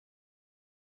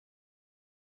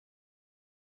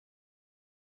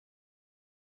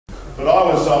But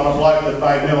I was on a bloke that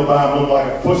made Neil Barham look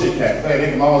like a pussycat.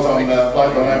 I was on a bloke by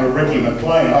the name of Ricky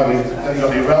McLean. I haven't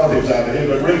got any relatives over here,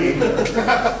 but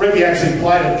Ricky actually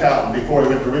played at Carlton before he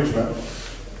went to Richmond.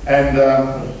 And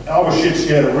I was shit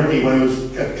scared of Ricky when he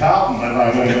was at Carlton and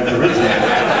when he went to Richmond.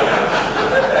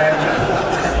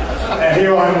 and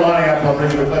here I am lining up on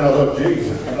Ricky McLean. I thought, geez,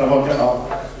 I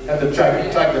had to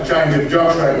take the change of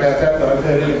job straight about that, but I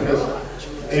said because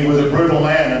he was a brutal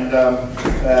man, and but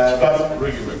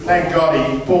thank God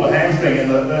he pulled a hamstring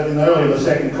in early in the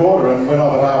second quarter and went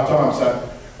off at half time. So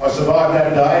I survived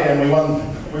that day, and we won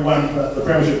the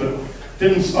premiership. But I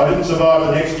didn't survive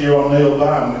the next year on Neil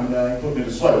Barham, and he put me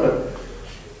to sleep. But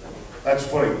that's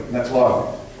footy, and that's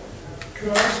life. Could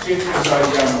I ask Jeff, as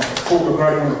one of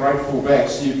the great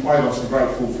full-backs, you played on some great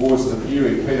full forwards of the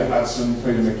period, Peter Hudson,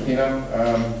 Peter McKenna.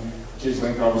 Jez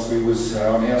Link obviously was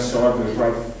on our side, but a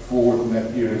great forward in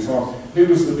that period of time. Who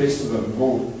was the best of them,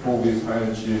 all the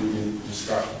opponents you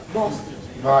struck? Mark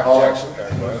Jackson.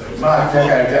 Mark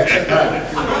Jackson.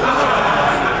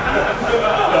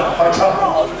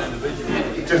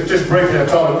 Just briefly, I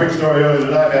told a quick story earlier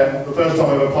today about the first time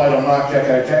I ever played on Mark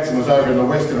Jackson was over in the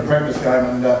Western apprentice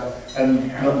game,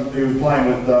 and he was playing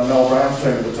with Mel Brown's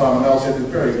team at the time, and Mel said, he's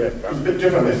a bit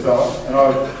different, this fella. And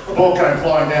the ball came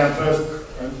flying down first,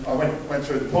 and I went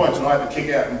through the points, and I had to kick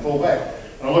out and pull back.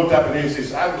 And I looked up, and here's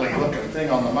this ugly looking thing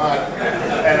on the mark,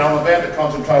 and I'm about to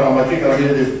concentrate on my kick, and I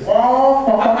hear this,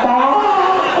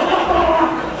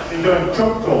 he's doing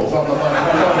trump calls on the line,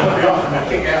 and I put me off, and I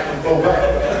kick out and pull back.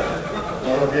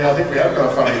 Yeah, I think we have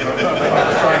got a funny one.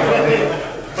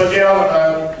 But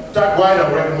yeah, Doug Wade, I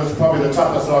reckon, was probably the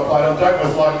toughest that I played on. Doug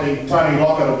was like the Tony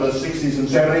Lockett of the 60s and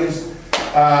 70s.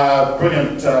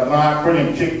 Brilliant mark,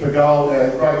 brilliant kick per goal,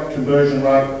 great conversion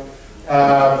rate.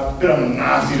 Bit of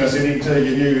nastiness in him too,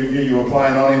 you knew you were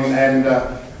playing on him, and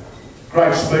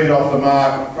great speed off the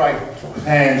mark, great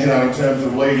hands, in terms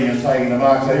of leading and taking the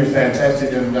mark, so he was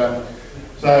fantastic. And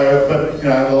but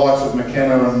the likes of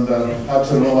McKenna and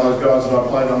Hudson and all those guys that I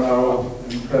played on, they were all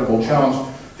an incredible challenge.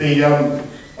 I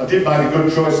did make a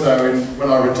good choice though when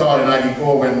I retired in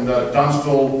 '84 when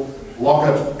Dunstall,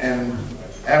 Lockett and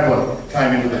Ablett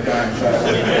came into the game, so it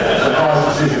was a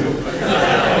nice decision.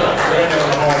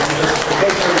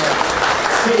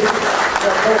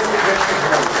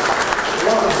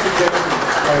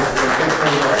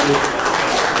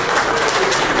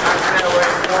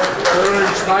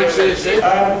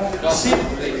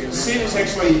 Syd has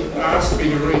actually asked me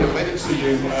to read a letter to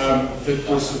you that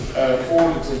was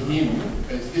forwarded to him.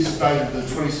 This is dated the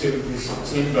 27th of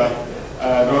September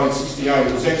 1968.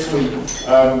 It was actually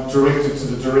directed to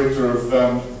the Director of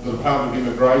the Department of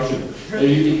Immigration.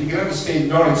 You can understand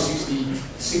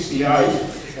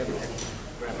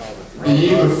 1968, the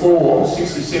year before,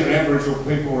 67 Aboriginal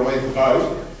people were allowed to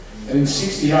vote, and in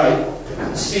 68,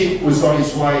 Syd was on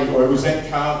his way, or he was at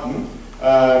Carlton,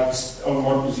 on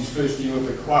what was his first year with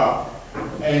the club,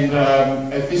 and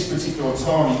at this particular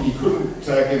time he couldn't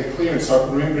get a clearance. So I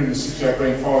can remember in the 68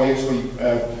 grand final he actually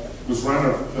was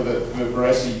runner for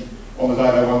Barassi on the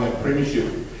day they won that premiership.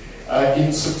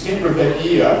 In September of that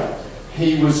year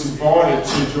he was invited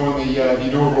to join the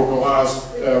inaugural Galahs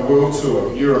World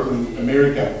Tour of Europe and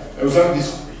America. It was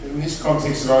in this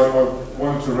context that I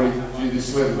wanted to read you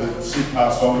this letter that Syd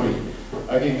passed on to me.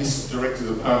 Again, this is directed to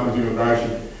the Department of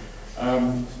Immigration.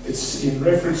 It's in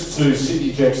reference to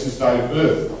Syd Jackson's date of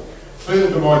birth. Further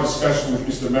to my discussion with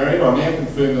Mr. Marion, I now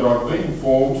confirm that I've been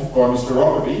informed by Mr.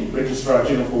 Rockerby, Registrar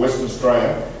General for Western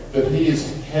Australia, that he has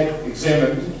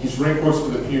examined his records for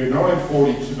the period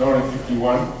 1940 to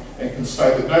 1951 and can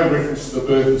state that no reference to the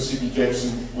birth of Syd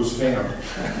Jackson was found.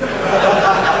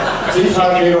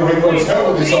 Departmental records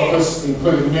held at this office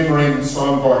included a memorandum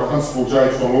signed by Constable J.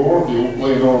 Trelaw of the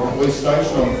Leonora Police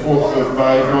Station on the 4th of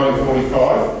May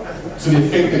 1945 to the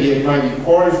effect that he had made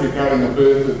inquiries regarding the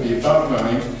birth of the above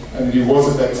named and that he was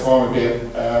at that time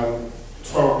about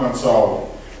 12 months old.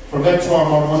 From that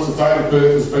time onwards, the date of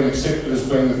birth has been accepted as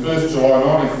being the 1st July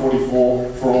 1944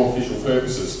 for all official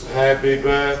purposes. Happy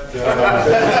birthday.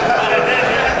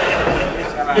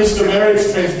 Mr.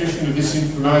 Marriot's transmission of this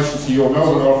information to your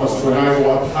Melbourne office to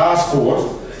enable a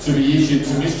passport to be issued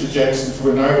to Mr. Jackson to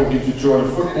enable him to join a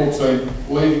football team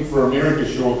leaving for America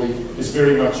shortly is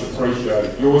very much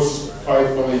appreciated. Yours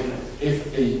faithfully,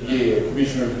 F.E. Gare,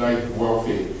 Commissioner of Native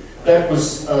Welfare. That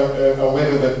was a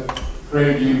letter that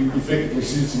granted you effectively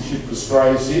citizenship of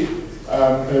Australia, Syd.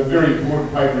 A very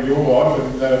important paper in your life,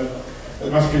 and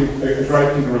it must be a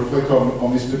great thing to reflect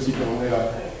on this particular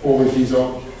letter all these years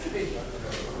on.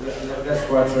 That's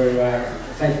quite true.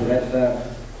 Thanks for that.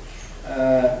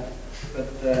 But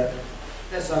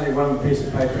that's only one piece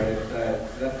of paper.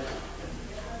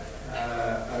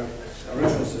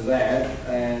 that,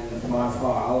 and my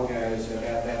file goes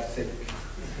about that thick.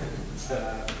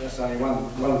 That's only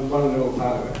one little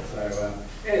part of it. So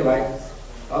anyway,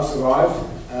 I've survived.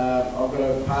 I've got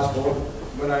a passport.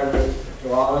 Went over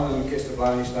to Ireland and kissed the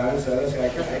Blarney Stone, so that's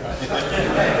okay.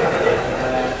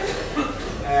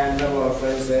 And a lot of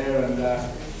friends there, and all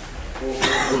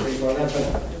things like that. But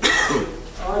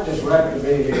I'm just happy to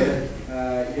be here.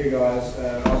 You guys,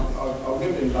 I've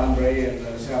lived in Bunbury and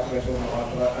the southwest all my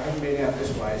life, but I haven't been out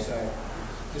this way, so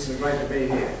this is great to be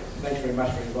here. Thanks very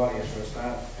much for inviting us for a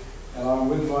start. And I'm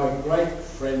with my great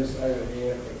friends over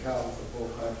here, the Carlton Football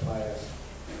Club players.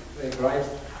 They're great,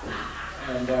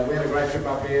 and we had a great trip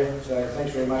up here, so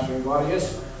thanks very much for inviting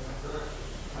us.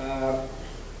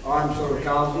 I'm sort of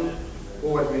Carlton,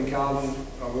 always been Carlton.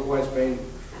 I've always been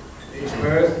East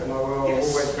Perth, and I've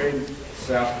always been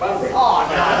South Bunbury. Oh,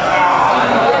 no!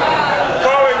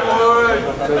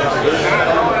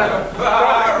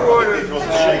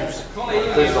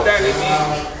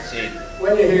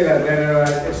 When you hear that letter,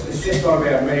 it's just not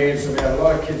about me, it's about a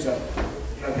lot of kids that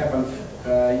happened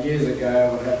years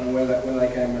ago, what happened when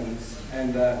they came and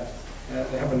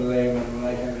it happened to them and when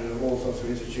they came to all sorts of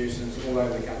institutions all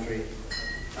over the country.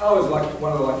 I was like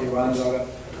one of the lucky ones. I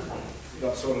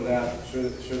got sorted out through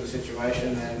the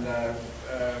situation, and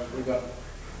we got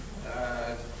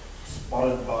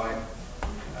spotted by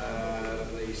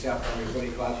the South Bunbury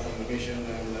Footy Club from the Mission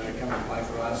and come and play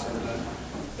for us, and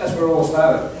that's where it all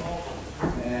started.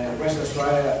 And Western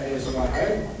Australia is my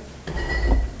home.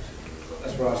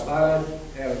 That's where I started,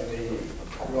 out of the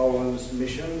Rollins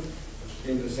Mission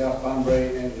into South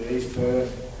Bunbury and to East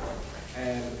Perth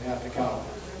and out to Carlton.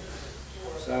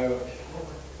 So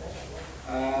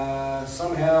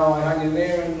somehow I hung in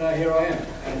there, and here I am.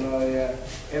 And I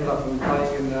ended up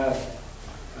playing in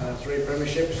 3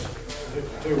 premierships,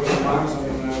 2 winning ones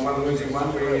and 1 losing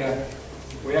one.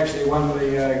 We actually won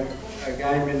the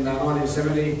game in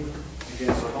 1970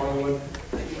 against Collingwood.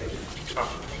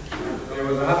 There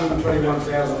was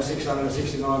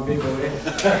 121,669 people there.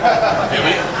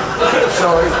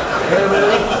 Sorry.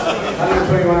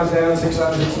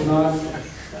 121,669.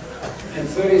 And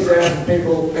 30,000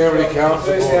 people,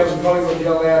 30,000 Collingwood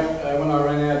yelled out when I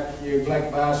ran out, "You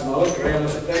black bastard." And I looked around and I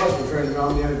said, "They must be friends,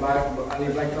 I'm the only black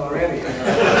fella around here."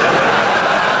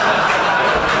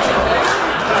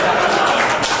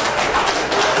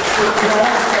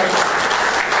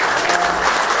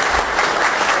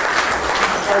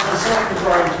 The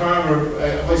growing karma,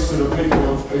 at least to the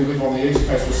people who live on the East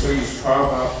Coast, will see as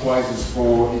trailblazers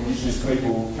for Indigenous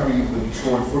people coming into the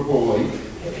Victorian Football League.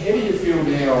 How do you feel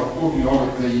now, looking on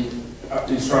at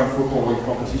the Australian Football League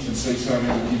competition, see so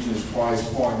many Indigenous players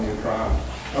playing their craft?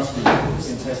 Must be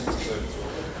fantastic to see.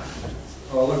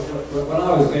 Well, look, when I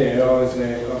was there, I was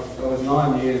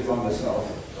 9 years by myself.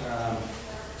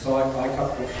 So I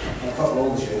cut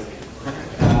all the shit.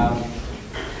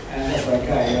 And that's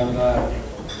okay. And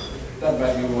that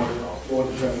made me more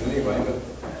determined anyway, but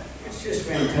it's just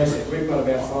fantastic. We've got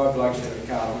about 5 blokes at the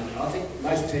Carlton. I think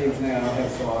most teams now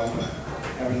have 5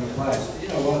 having the players. You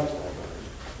know what?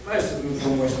 Most of them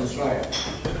from Western Australia.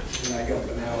 You know, got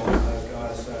Benell and those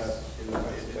guys in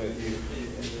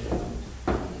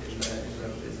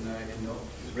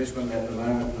Brisbane at the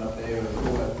moment and up there and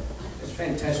all that. It's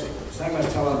fantastic. So much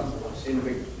talent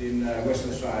in Western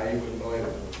Australia, you wouldn't believe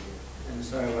it. And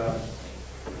so,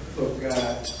 look,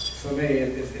 for me,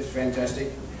 it's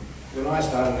fantastic. When I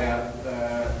started out,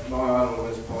 my idol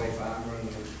was Polly Farmer and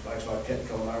folks like Ted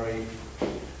Kilmurray.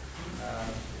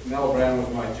 Mel Brown was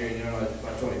my junior, and I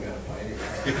taught him how to play anyway.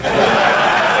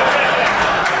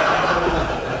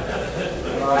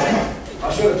 I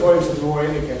should have taught him some more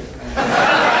etiquette.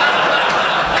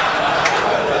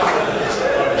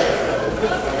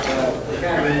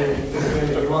 Can't really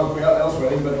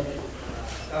elsewhere, but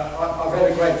I've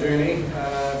had a great journey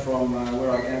from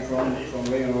where I came from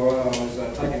Leonora. I was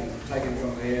taken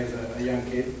from there as a young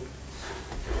kid.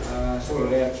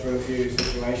 Sorted out through a few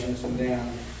situations and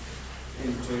down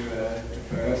into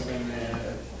Perth and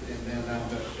down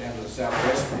to the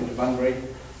southwest into Bunbury.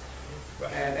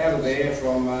 And out of there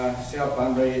from South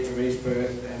Bunbury to East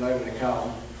Perth and over to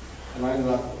Carlton. And I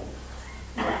ended up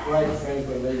great friends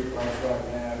with league players right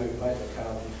now who plays at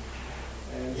Carlton.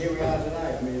 And here we are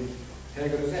today. I mean, how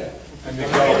good is that?